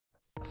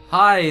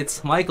Hi,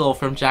 it's Michael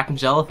from Jack and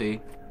Jellyfy.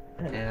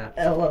 Yeah.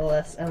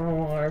 LOS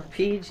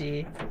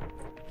MMORPG.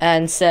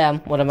 And Sam,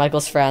 one of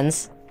Michael's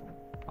friends.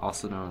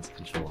 Also known as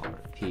Control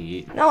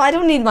P. No, I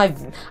don't need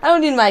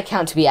my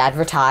account to be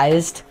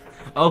advertised.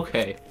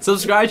 Okay,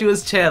 subscribe to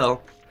his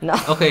channel. No.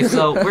 Okay,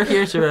 so we're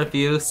here to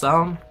review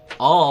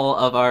all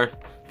of our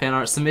fan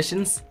art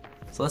submissions.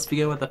 So let's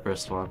begin with the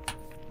first one.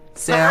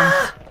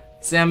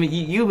 Sam,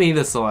 you made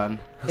this one.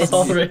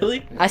 Oh,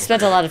 really? I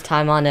spent a lot of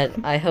time on it.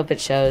 I hope it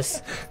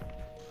shows.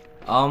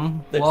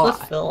 The well,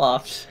 clip fell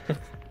off.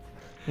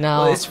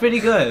 No. well, it's pretty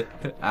good.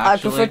 I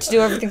Actually. prefer to do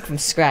everything from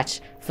scratch,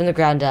 from the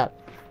ground up.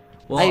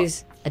 Well, I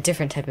use a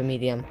different type of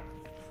medium.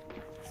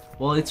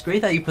 well, it's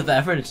great that you put the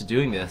effort into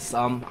doing this.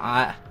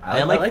 I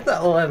I like the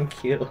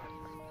OMQ.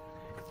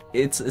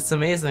 it's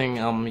amazing.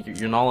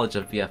 Your knowledge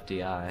of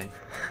BFDI.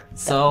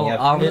 So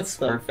It's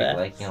the Perfect,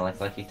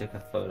 best. like you took a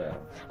photo.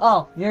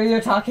 Oh,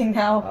 you're talking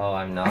now? Oh,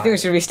 I'm I not. think we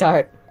should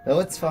restart. No,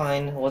 it's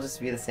fine. We'll just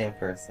be the same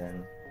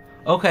person.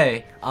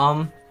 okay.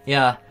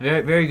 Yeah,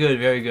 very good,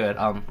 very good.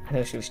 I think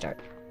we should restart.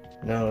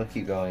 No,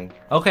 keep going.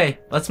 Okay,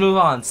 let's move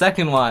on.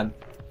 Second one.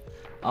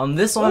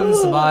 This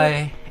one's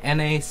by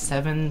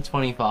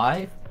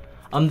NA725.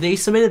 They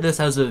submitted this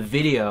as a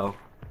video.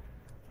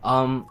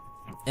 And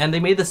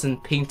they made this in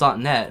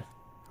Paint.net,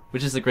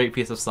 which is a great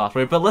piece of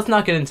software. But let's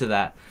not get into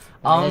that.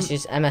 I just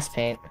use MS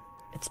Paint.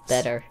 It's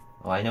better.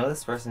 Well, I know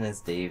this person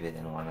is David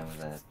in one of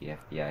the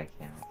BFDI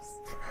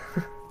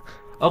camps.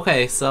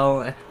 Okay,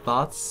 so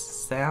thoughts,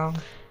 Sam?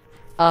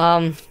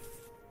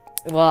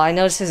 Well, I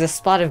noticed there's a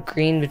spot of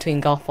green between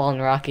golf ball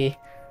and Rocky.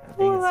 I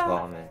think it's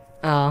vomit.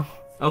 Oh,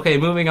 Okay,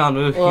 moving on.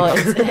 well,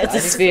 it's a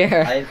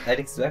sphere. I'd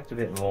expect a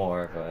bit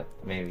more, but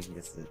maybe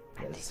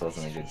it just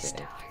wasn't a good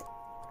day.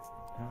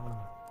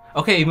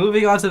 Okay,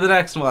 moving on to the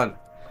next one.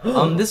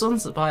 This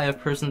one's by a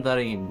person that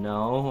I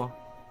know.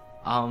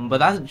 But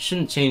that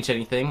shouldn't change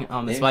anything.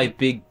 It's by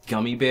Big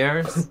Gummy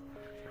Bears.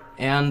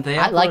 And they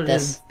I like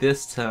uploaded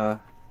this to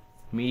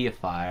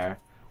Mediafire,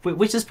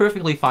 which is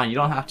perfectly fine. You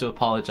don't have to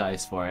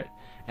apologize for it.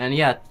 And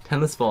yeah,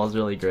 tennis ball is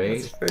really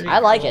great. I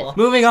like it.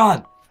 Moving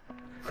on.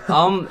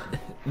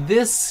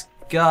 This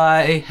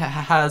guy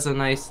has a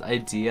nice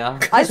idea.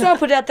 I just want to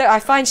put it out there, I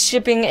find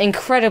shipping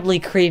incredibly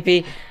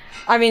creepy.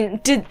 I mean,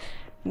 did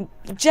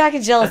Jack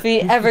and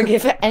Jellyfy ever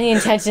give any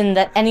intention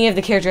that any of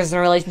the characters in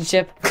a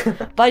relationship?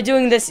 By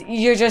doing this,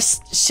 you're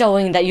just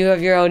showing that you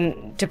have your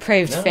own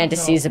depraved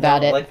fantasies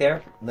about it. Like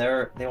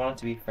they want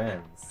to be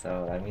friends,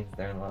 so that means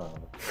they're in love.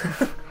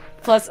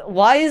 Plus,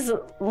 why is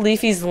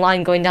Leafy's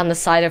line going down the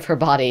side of her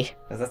body?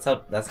 Cause that's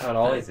how it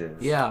always is.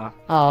 Yeah,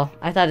 Oh,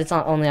 I thought it's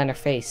not only on her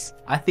face.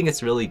 I think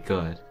it's really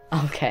good.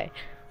 Okay.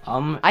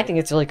 I think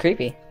it's really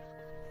creepy.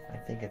 I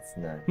think it's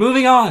nuts.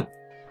 Moving on.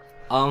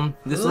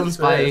 This Who's one's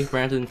by this?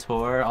 Brandon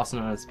Tor, also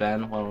known as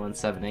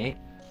Ben1178.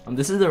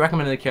 This is the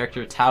recommended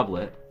character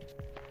Tablet.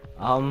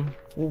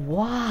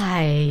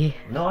 Why?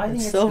 No, I think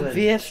It's it's so good.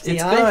 BFDI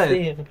It's good.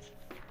 themed.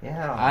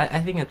 Yeah. I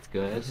think it's It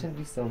good. shouldn't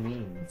be so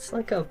mean. It's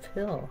like a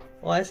pill.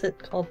 Why is it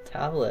called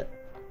tablet?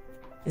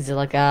 Is it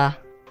like a...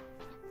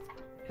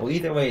 Well,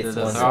 either way, it's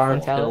There one. are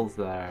different color. pills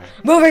there.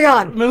 Moving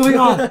on! Moving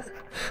on.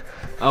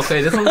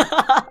 Okay, this one.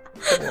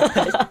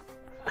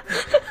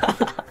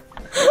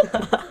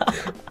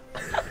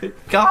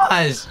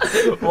 Gosh.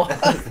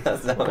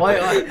 That's not Why-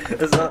 nice.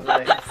 That's not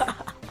nice.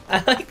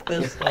 I like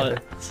this one.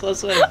 This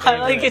was my I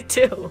like favorite.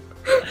 it too.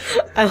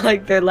 I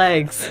like their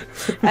legs.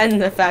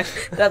 And the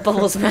fact that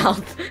Bubble's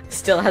mouth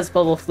still has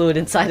bubble fluid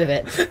inside of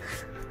it.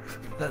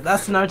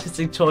 That's an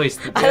artistic choice.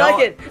 I like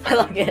it. I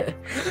like it.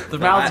 The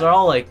mouths are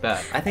all like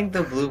that. I think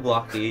the blue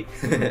blocky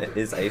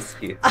is Ice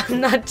Cube. I'm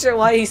not sure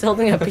why he's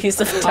holding a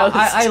piece of toast.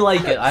 I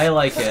like it. I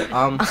like it.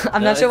 I'm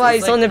not sure why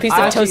he's holding a piece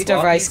of toast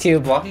over Ice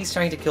Cube. Blocky's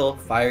trying to kill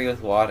Fiery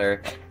with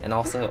water, and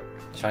also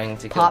trying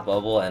to kill Pop.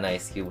 Bubble and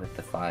Ice Cube with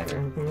the fire.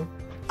 Mhm.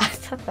 I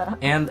thought that.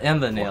 and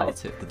the nail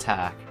too, the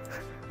tack.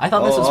 I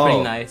thought this was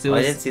pretty nice. It I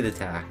was. didn't see the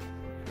tack.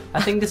 I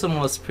think this one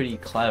was pretty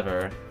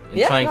clever in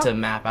Yeah, trying no. to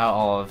map out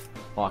all of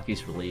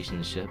Blocky's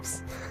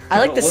relationships. I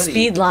like the Woody.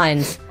 speed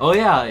lines. Oh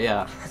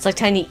yeah. It's like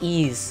tiny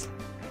E's.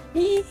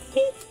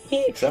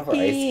 Except for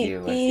Ice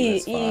Cube, like he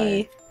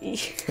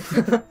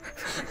was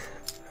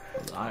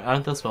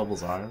Aren't those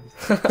Bubbles' arms?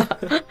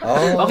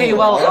 Oh. Okay,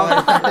 well,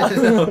 well,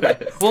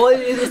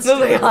 it's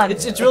Moving on.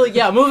 It's really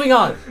moving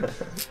on.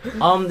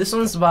 This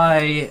one's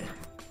by.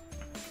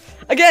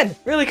 Again,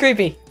 really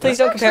creepy. Please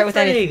don't compare it with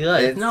Pretty any.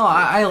 good. No,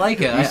 I like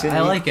it. You shouldn't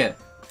I be- like it.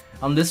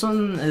 This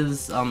one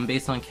is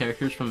based on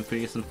characters from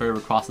Phineas and Ferb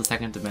across the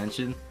second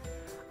dimension.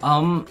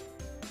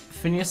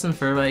 Phineas and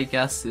Ferb, I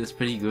guess, is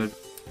pretty good.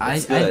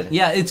 It's good.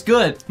 Yeah, it's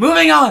good.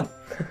 Moving on.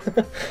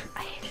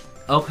 I hate it.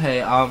 Okay,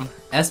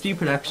 SB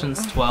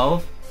Productions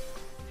 12.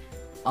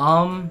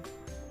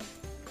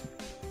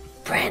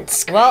 Print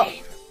screen. Well,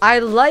 I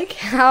like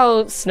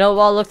how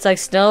Snowball looks like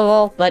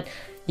Snowball, but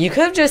you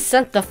could have just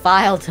sent the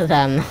file to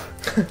them.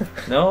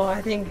 No,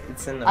 I think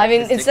it's in the. I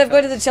mean, artistic instead of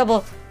going to the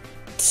trouble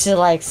to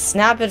like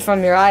snap it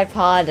from your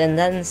iPod and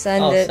then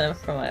send I'll it. send it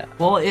from my.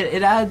 Well,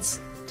 it adds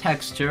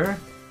texture.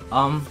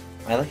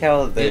 I I like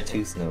how they're It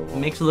two snowballs. It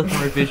makes it look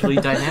more visually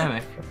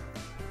dynamic.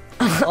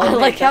 I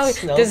like how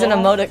there's an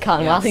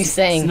emoticon while he's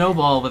saying,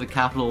 Snowball with a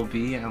capital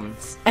B and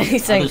and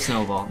he's saying, other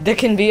snowball. there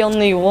can be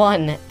only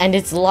one, and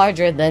it's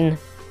larger than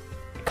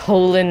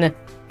colon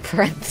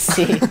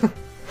parenthesis.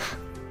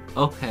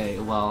 Okay,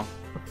 well.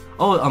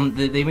 Oh,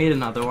 they made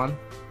another one.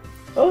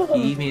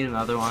 He made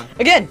another one.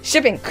 Again,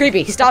 shipping,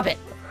 creepy, stop it.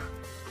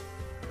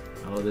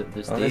 Oh,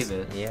 there's Oh,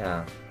 David.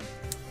 yeah.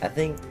 I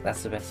think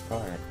that's the best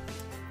part.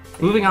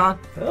 Moving on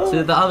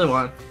to the other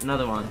one.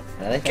 Another one.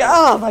 I like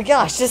how Oh my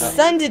gosh, just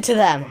send it to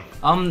them.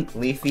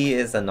 Leafy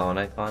is a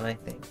non-icon, I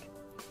think.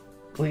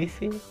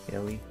 Leafy? Yeah,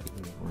 Leafy.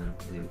 1,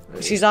 2,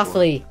 3, She's 4.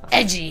 awfully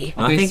edgy.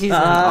 I think he's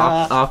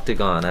an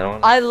octagon. I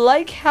don't. I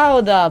like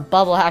how the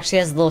bubble actually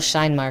has a little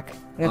shine mark.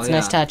 That's a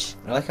nice yeah. touch.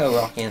 I like how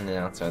Rocky and the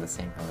announcer are the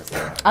same color as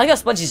well. I like how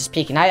Spongy's just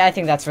peeking. I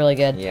think that's really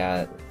good.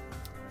 Yeah.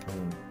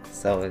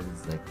 So is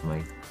like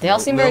my. They all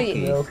seem very.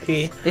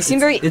 Milky. They seem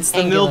very. It's the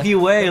angular. Milky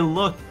Way.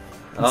 Look.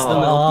 It's the Oh.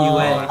 Milky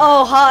Way.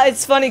 Oh, ha!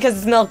 It's funny because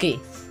it's milky.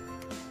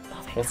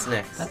 What's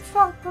next?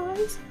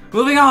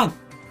 Moving on.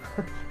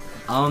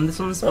 This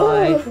one's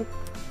by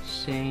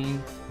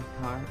Shane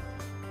Hart.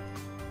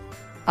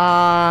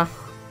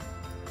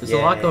 There's a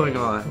lot going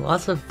on.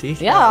 Lots of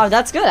details. Yeah,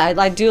 that's good.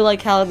 I do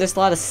like how there's a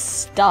lot of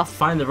stuff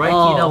Find the right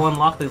key that will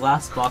unlock the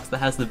glass box that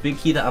has the big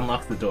key that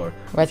unlocks the door.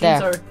 right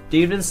Teams there. are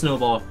David and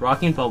Snowball,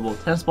 Rocky and Bubble,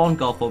 Tennis Ball and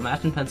Golf Ball,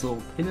 Match and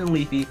Pencil, Pin and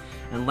Leafy,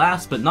 and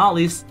last but not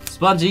least,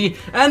 Spongy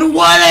and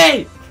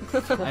Woody!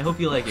 I hope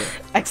you like it.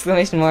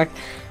 Exclamation mark.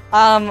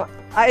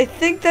 I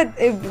think that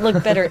it would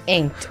look better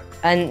inked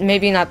and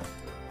maybe not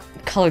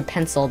colored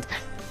penciled.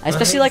 I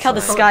especially like how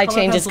the sky Color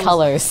changes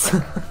pencils. colors.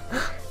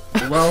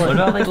 Well, What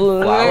about like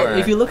Blue. flower?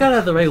 if you look at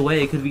it the right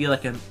way, it could be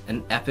like an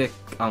epic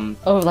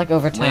Oh, like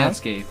overtone.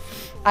 landscape.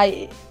 No,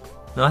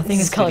 I think This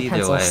is it's colored good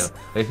either way. pencils.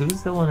 Wait,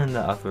 who's the one in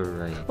the upper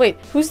right? Wait,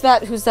 who's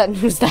that? Who's that?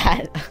 Who's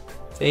that?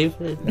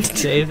 David.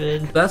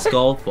 David. That's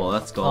Golf Ball.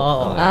 That's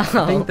Golf Ball.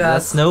 Oh. I think That's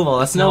that's Snowball.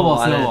 That's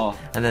Snowball. and then- Snowball.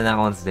 And then that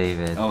one's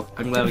David. Oh,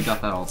 I'm glad we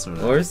got that all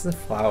sorted out. Where's the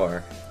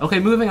flower? Okay,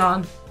 moving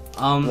on.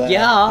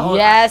 Yeah. Oh,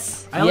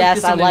 Yes, I like yes,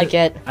 this I one in like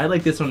it. I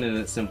like this one in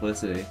its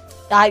simplicity.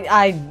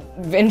 I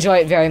enjoy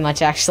it very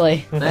much, actually.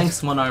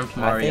 Thanks, One Armed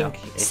Mario. I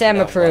think it's Sam got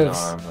one approves.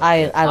 arm,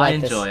 I okay. like I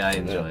this.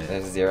 enjoy it.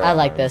 There's 0 I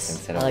like arms this.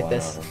 instead I of like one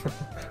this. arm.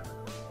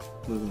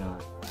 Moving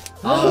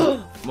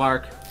on.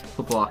 Mark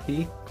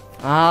Poblocki.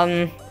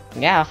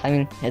 Yeah, I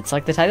mean, it's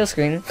like the title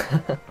screen.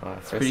 Oh,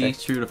 that's Pretty sick.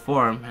 true to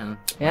form. And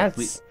Yeah,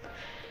 it's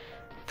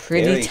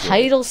pretty Very good.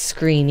 title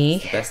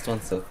screeny. Best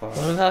one so far.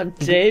 What about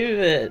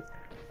David?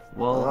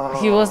 well,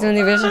 He wasn't in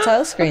the original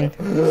title screen.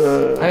 I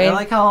mean-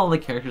 like how all the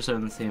characters are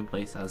in the same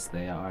place as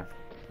they are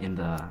in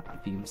the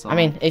theme song. I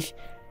mean, if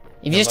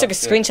you just took a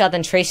that's good. screenshot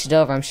then traced it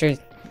over, I'm sure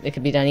it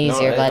could be done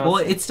easier. it- But well,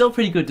 it's still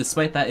pretty good,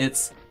 despite that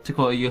it's, to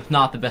quote you,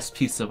 not the best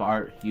piece of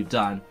art you've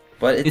done.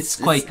 But It's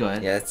quite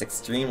good. Yeah, it's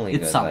extremely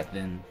It's good. Like,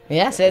 something.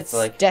 yes, it's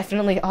like-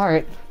 definitely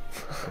art.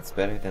 it's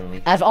better than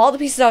Leaf. Out of all the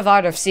pieces of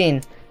art I've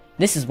seen,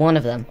 this is one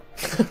of them.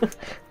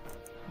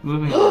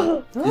 Moving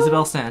on.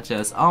 Isabel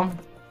Sanchez.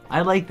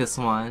 I like this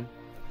one.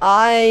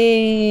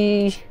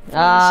 I It's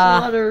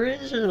not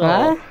original.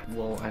 huh?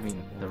 Well, I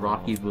mean, the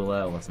Rocky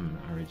Below wasn't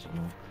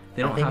original.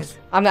 They don't think have it's-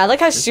 I mean, I like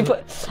how she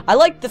put. I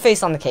like the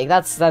face on the cake.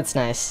 That's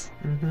nice.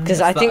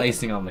 Because I the think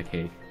icing on the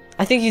cake.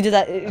 you did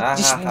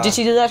that. Did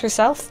she do that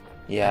herself?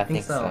 Yeah, I think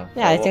think so. so.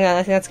 Yeah, I think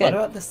that's What good.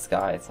 about the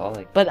sky? It's all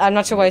like. But I'm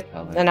not sure why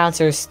color.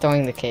 announcer's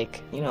throwing the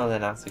cake. You know, the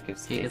announcer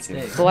gives He cake gets too.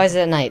 cake. But why is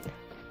it at night?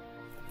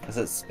 Because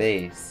it's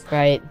space.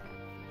 Right.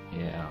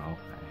 Yeah, okay.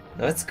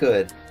 No, it's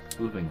good.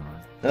 Moving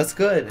on. No, it's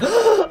good.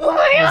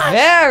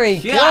 Very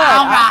good.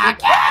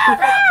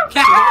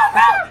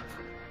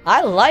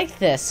 I like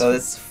this. So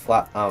it's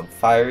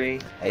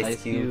Fiery, Ice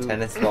Ice Cube, Cube.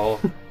 Tennis Ball,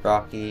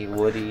 Rocky,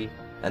 Woody,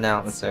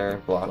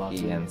 Announcer, Blocky,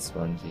 Blocky. and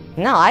Spongy.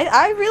 No,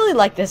 I really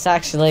like this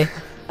actually.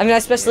 I mean, I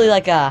especially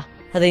like how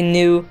they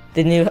knew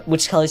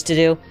which colors to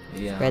do,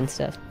 Yeah, red and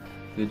stuff.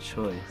 good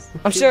choice.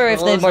 I'm sure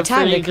if they had more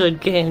time, Pretty they good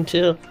game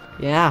too.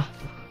 yeah,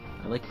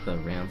 I like the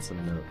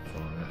ransom note for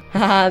it.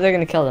 haha, they're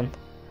gonna kill them.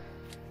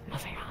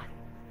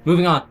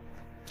 Moving on.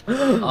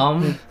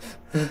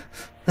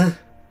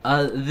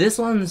 This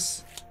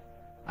one's.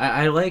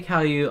 I like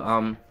how you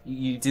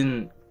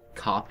didn't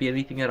copy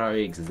anything that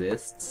already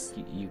exists.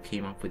 You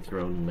came up with your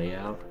own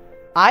layout.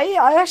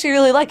 I actually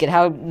really like it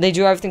how they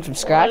drew everything from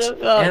scratch. What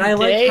about And I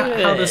like how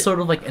David? there's sort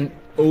of like an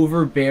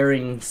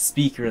overbearing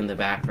speaker in the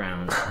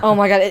background. Oh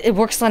my god, it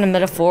works on a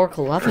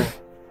metaphorical level.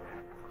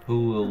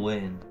 Who will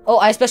win? Oh,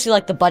 I especially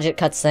like the budget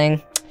cuts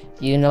thing.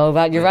 You know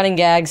about your running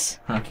gags.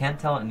 I can't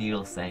tell what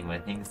Needle's saying, but I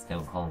think it's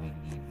still calling me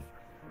Needle.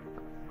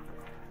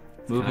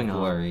 Moving Don't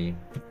on. worry.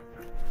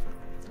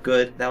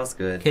 Good. That was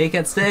good. Cake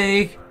at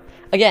stake.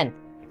 Again,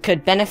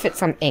 could benefit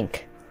from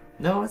ink.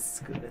 No, it's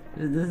good.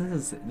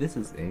 This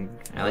is ink.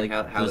 I like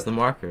how there's the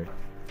marker.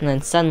 And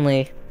then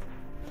suddenly,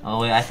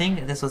 Oh wait, I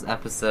think this was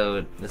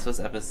episode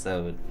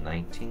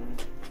 19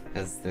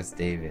 because there's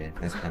David,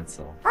 there's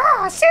pencil.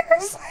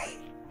 seriously?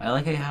 I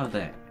like how you have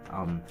the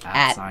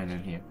At. sign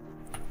in here.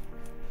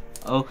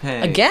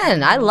 Okay.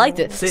 Again, I liked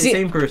it. See,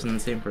 Same person.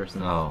 Same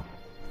person. Oh.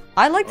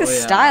 I like the Oh, yeah.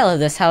 style of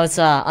this, how it's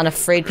on a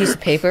frayed piece of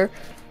paper.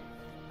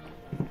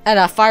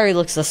 And Fiery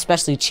looks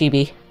especially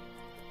chibi.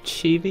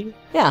 Chibi?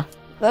 Yeah,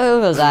 look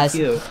at those eyes.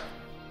 Cute.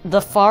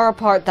 The far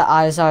apart the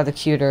eyes are, the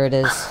cuter it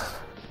is.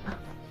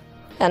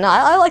 Yeah, no,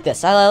 I like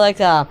this. I like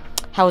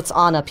how it's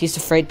on a piece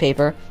of frayed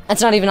paper.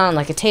 It's not even on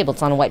like a table,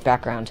 it's on a white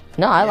background.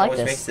 No, I like which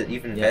this. makes it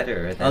even Yeah.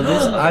 better. Oh, Than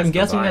this. the I'm others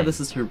guessing that combined. this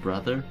is her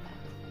brother.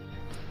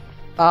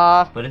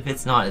 But if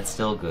it's not, it's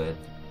still good.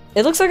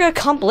 It looks like a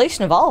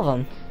compilation of all of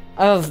them.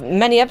 Of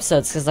many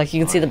episodes, because like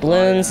you can see the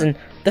balloons yeah. and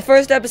the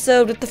first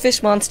episode with the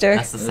fish monster.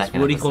 That's the That's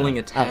second. Woody episode. holding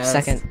a Oh, test.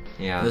 second.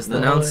 Yeah. There's the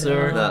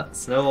announcer. The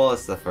snowball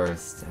is the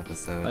first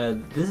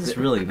episode. This is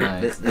really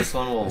nice. This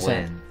one will What's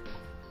win.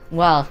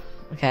 Well,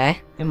 okay.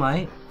 It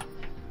might.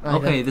 I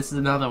like Okay, this is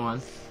another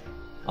one.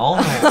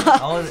 Almost.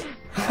 Almost.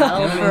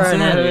 For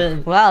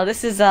another. Wow,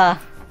 this is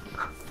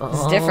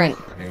it's different.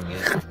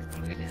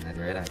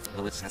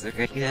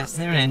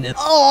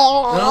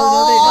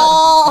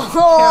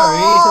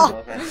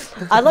 Oh,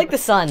 I like the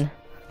sun.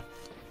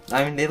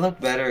 I mean, they look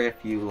better if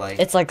you like.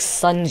 It's like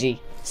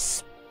spongy,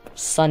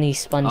 sunny,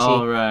 spongy.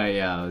 Oh right,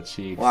 yeah, the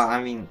cheeks. Well,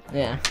 I mean.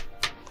 Yeah.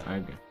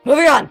 Okay.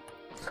 Moving on.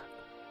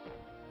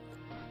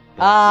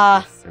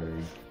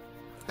 Sorry.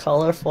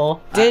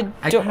 Colorful. I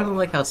kind of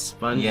like how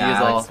spongy Yeah,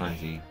 is I all. like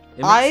spongy.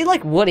 It I makes-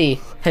 like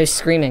Woody, who's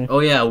screaming. Oh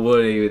yeah,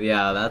 Woody.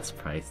 Yeah, that's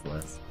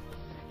priceless.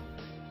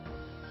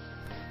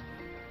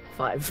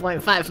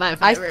 5.55.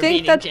 I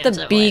think that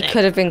the bee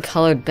could have been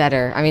colored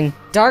better. I mean,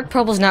 dark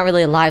purple's not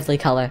really a lively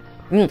color.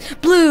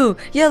 Blue,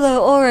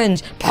 yellow,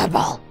 orange,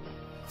 purple.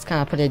 It's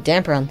kind of put a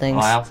damper on Oh,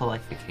 things. I also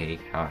like the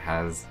cake. How it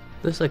has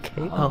There's a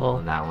cake.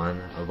 that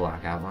one, a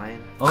black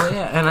outline. Oh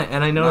yeah,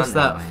 and I noticed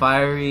Not that that way.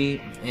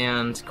 Fiery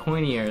and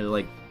Coiny are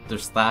like they're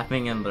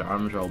slapping and their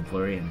arms are all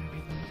blurry and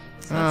everything.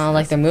 So Oh,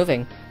 like they're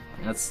moving.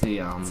 that's the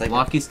It's like-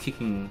 Blocky's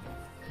kicking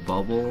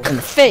bubble. In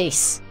the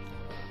face.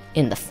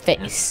 In the And,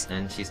 face.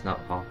 and she's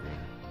not popping.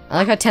 I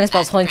like how tennis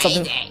ball's holding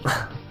something.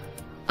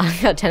 I like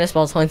how tennis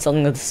ball's holding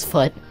something with his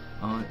foot.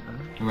 Oh,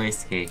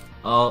 Rice cake.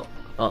 oh,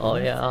 Oh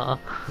yeah.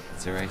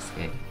 It's a rice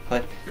cake.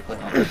 Put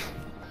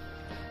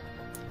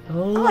I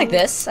like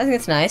this. I think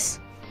it's nice.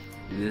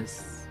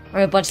 this. I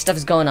mean, a bunch of stuff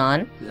is going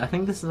on. I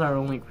think this is our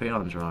only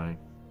crayon drawing.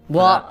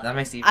 Well, that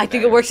makes it even I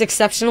think it better. works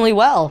exceptionally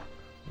well.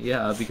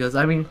 Yeah, because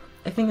I mean,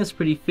 I think it's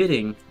pretty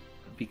fitting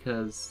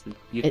because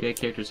you It- get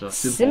characters so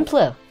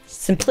simple.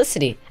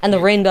 Simplicity. And the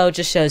rainbow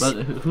just shows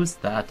But who's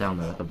that down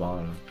there at the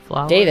bottom?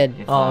 Flower? David.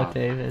 It's Oh, not.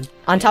 David.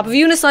 on top of a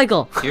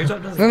unicycle.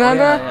 Teardrop doesn't.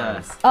 Remember? Oh, yeah,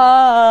 Yes. yeah.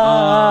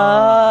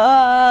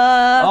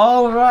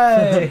 All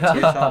right.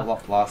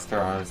 Teardrop lost her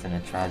arms in a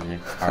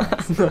tragic car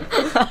accident.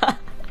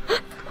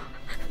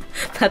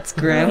 That's It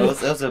grim.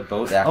 was a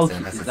boat Oh,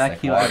 accident. is That's that like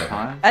cute water.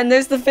 icon? And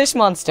there's the fish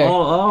monster.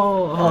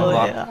 Oh,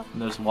 yeah.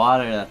 There's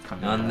water that's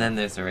coming. out. And then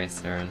there's a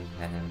racer and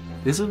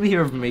This would be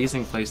an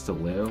amazing place to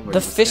live. where The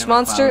you just fish stand on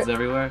monster- clouds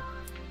everywhere.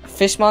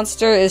 Fish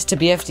monster is to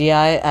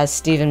BFDI as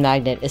Steven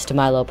Magnet is to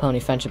Milo Pony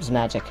Friendship's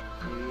Magic.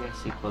 maybe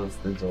I should close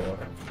the door.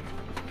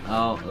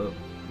 Oh,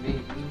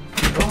 Maybe.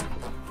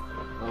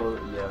 oh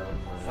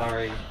yeah.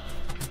 Sorry.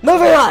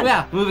 Moving on!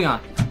 Yeah, moving on.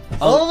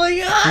 Oh my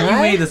god! You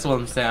made this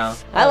one, Sam.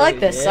 I like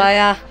this.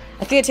 yeah.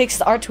 I think it takes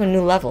the art to a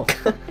new level.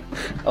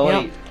 Oh You know,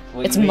 wait.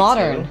 Wait, it's you made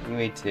modern. Two? You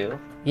made two?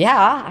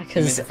 Yeah, You made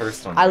because the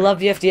first one. I right? love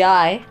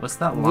BFDI. What's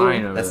that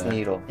line over That's there?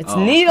 needle. It's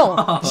Oh. Needle.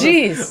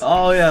 Jeez.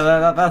 Oh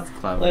yeah, that's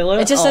clever. Wait, what?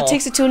 It just oh.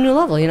 takes it to a new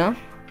level, you know?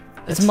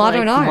 It's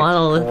modern like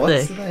art.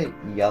 What's Monolithic.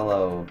 the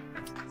yellow?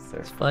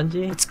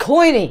 Spongy? It's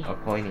coiny. Oh,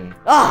 pointy.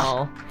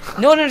 Ah,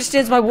 no one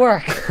understands my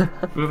work.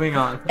 Moving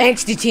on.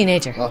 Angsty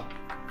teenager. Oh.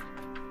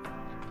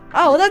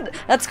 Oh,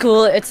 that's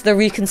cool. It's the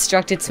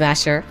reconstructed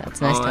Smasher.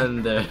 That's nice. Oh, to-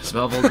 and there's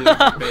bubbles in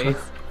your face.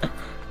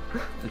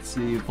 Let's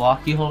see,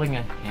 Blocky holding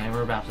a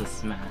hammer about to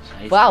smash.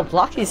 ice Wow, cream.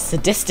 Blocky's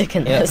sadistic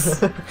in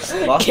this.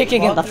 Blocky-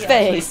 Kicking in the Blocky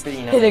actually face,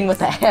 pretty nice. hitting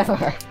with a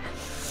hammer.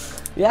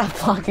 Yeah,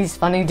 Blocky's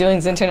Funny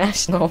Doings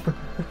International.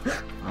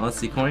 Oh, let's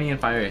see, Corny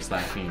and Fire are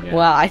slapping again.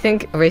 Wow, I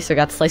think Eraser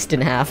got sliced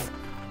in half.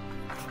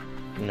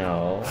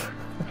 No.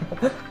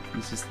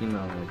 He's just,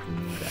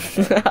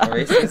 like, that.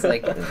 Eraser's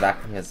like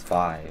back from his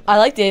 5. I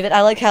like David.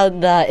 I like how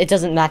it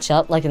doesn't match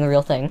up like in the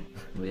real thing.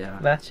 Yeah.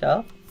 Match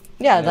up?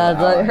 Yeah,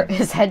 Yeah,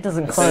 his head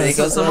doesn't So close. they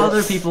go- Some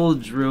other people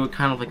drew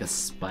kind of like a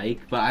spike,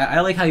 but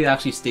I like how you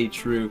actually stayed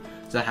true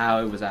to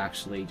how it was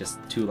actually just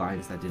two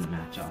lines that didn't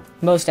match up.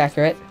 Most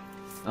accurate.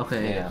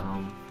 Okay, Yeah.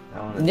 I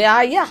wanna-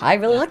 Yeah, I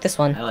really like this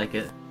one. I like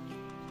it.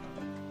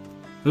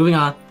 Moving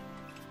on.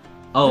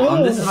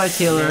 Oh, this is by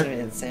Taylor.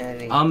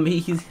 Insanity.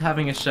 He's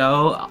having a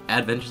show,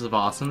 Adventures of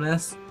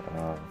Awesomeness.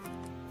 Oh.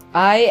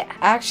 I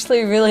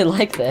actually really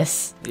like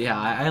this. Yeah,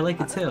 I like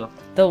it too.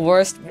 The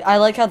worst. I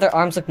like how their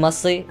arms look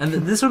muscly. And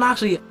this one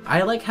actually,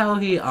 I like how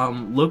he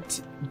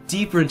looked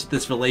deeper into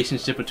this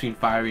relationship between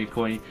Fiery and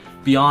Corny,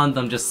 beyond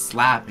them just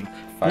slapping.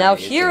 Now Fire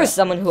here is Razor.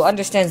 someone who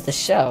understands the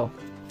show.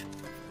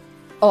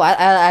 Oh,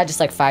 I just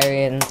like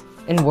Fiery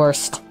and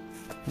Worst.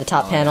 The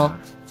top panel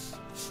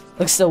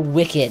looks so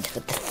wicked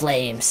with the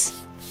flames.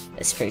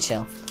 It's pretty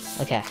chill.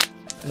 Okay.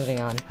 Moving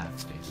on.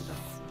 Cats faces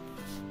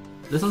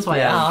also. This one's by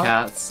Yeah. Adam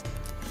Katz.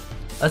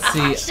 Let's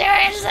see.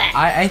 Seriously?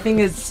 I think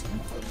it's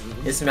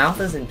His mouth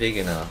isn't big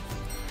enough.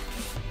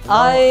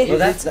 I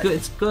Well, it's good.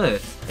 It's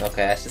good.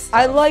 Okay, that's just.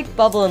 I like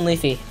Bubble and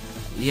Leafy.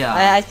 Yeah.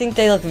 I think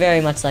they look very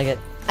much like it,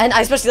 and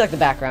I especially like the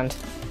background.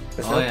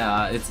 Oh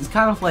yeah. It's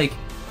kind of like,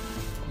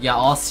 yeah,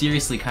 all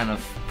seriously kind of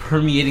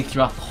permeating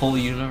throughout the whole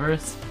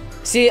universe.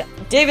 See,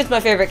 David's my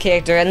favorite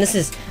character, and this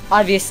is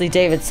obviously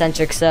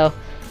David-centric, so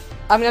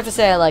I'm gonna have to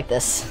say I like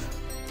this.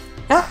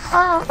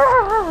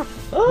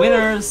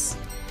 Winners.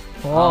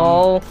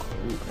 Oh. Oh,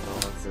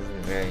 this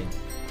isn't very.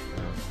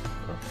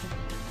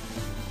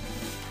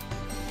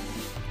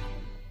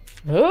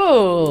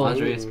 Ooh.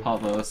 Andres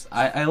Pavos.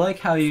 I like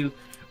how you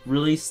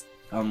really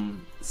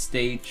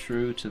stay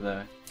true to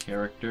the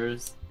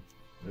characters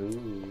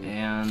Ooh.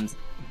 and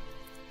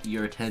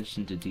your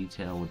attention to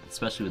detail, with,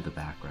 especially with the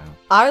background.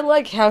 I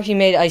like how he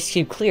made Ice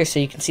Cube clear so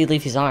you can see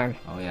Leafy's arm.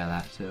 Oh yeah,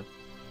 that too.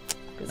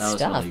 Good That was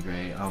stuff. really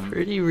great.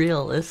 Pretty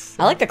realistic.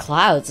 I like the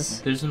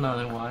clouds. There's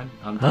another one.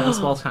 Tennis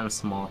ball's kind of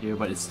small here,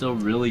 but it's still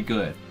really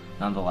good,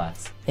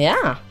 nonetheless.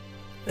 Yeah.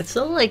 It's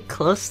so like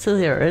close to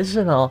the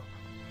original.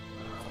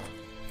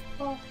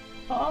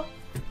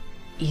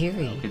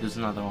 Eerie. Okay, there's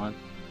another one.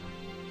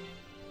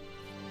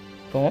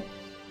 Cool.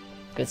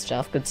 Good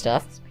stuff, good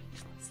stuff.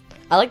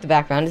 I like the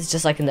background, it's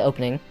just like in the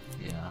opening.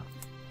 Yeah.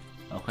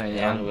 Okay.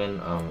 And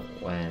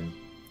when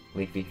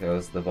Leafy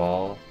throws the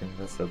ball in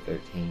episode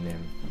 13,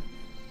 and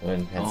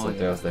when Pencil yeah.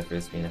 throws the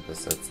frisbee in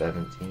episode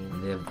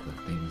 17. They have the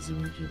thing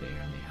zoomed you there,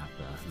 and they have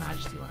the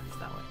majesty lines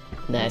that way.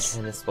 Nice.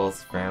 Tennis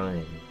ball's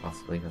frowning,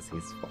 possibly because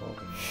he's falling.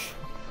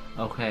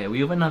 Okay, we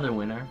have another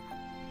winner.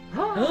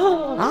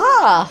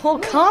 Ah, whole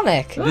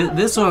comic.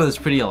 This one is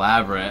pretty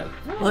elaborate.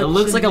 It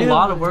looks like a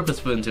lot of work was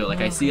put into it. Like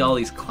I see all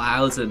these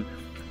clouds and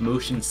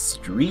motion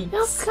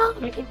streaks.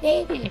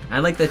 I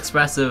like the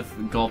expressive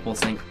Gulpal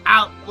saying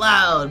out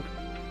loud.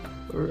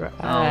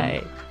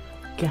 Right.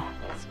 Guys.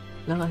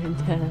 9,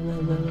 10,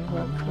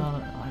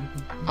 11.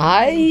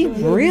 I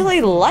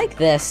really like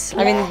this.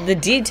 I mean, the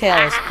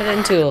details put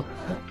into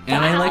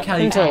And I like how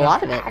you a kind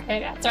lot of it.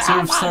 of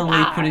sort of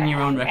subtly put in your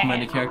own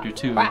recommended character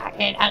too.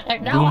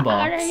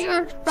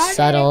 Boombox.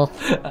 Subtle.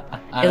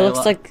 I looks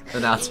lo- like-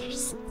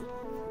 announcers.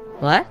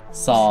 What?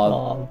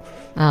 Saw.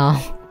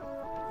 Oh.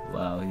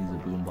 Wow, he's a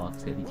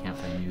boombox kid. He can't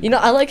play music. You know,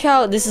 I like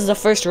how this is the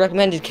first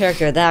recommended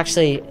character that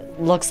actually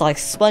looks like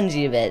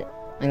Spongy a bit.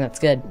 I think that's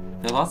good.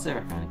 There are lots of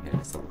recommended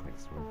characters that look like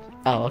Spongy.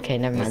 Oh, okay,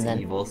 never There's mind then.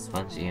 evil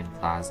Spongy and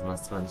plasma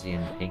Spongy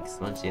and pink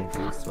Spongy and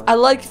blue Spongy. I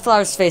like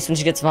Flower's face when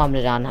she gets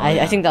vomited on.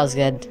 I think that was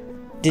good.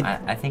 Did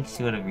I think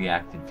she would have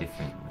reacted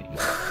differently.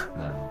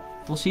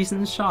 Well, she's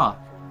in shock.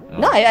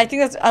 No, I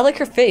think that's. I like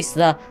her face,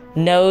 the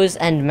nose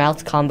and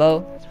mouth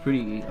combo. It's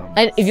pretty.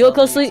 And if you look subtly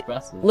closely,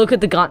 expressive. look at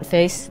the gaunt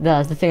face,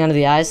 the thing under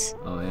the eyes.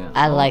 Oh yeah.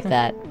 I like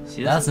that.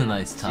 She That's a doesn't-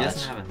 nice She touch.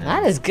 doesn't have a nose.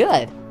 That is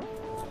good.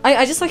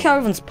 I just like how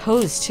everyone's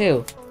posed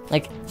too.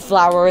 Like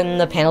Flower in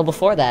the panel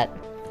before that.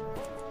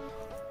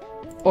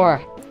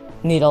 Or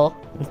Needle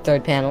in the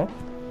third panel.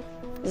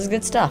 This is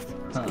good stuff.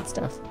 It's good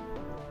stuff.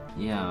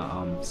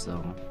 Yeah.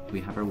 So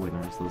we have our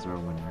winners. Those are our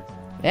winners.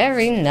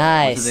 Very What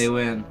nice. do they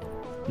win?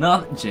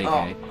 No,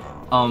 JK.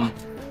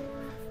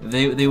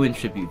 They win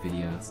tribute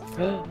videos.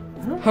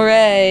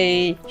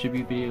 Hooray!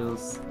 Tribute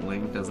videos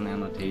linked as an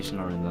annotation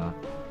or in the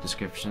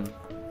description.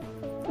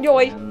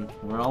 Yoy! And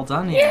we're all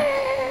done here.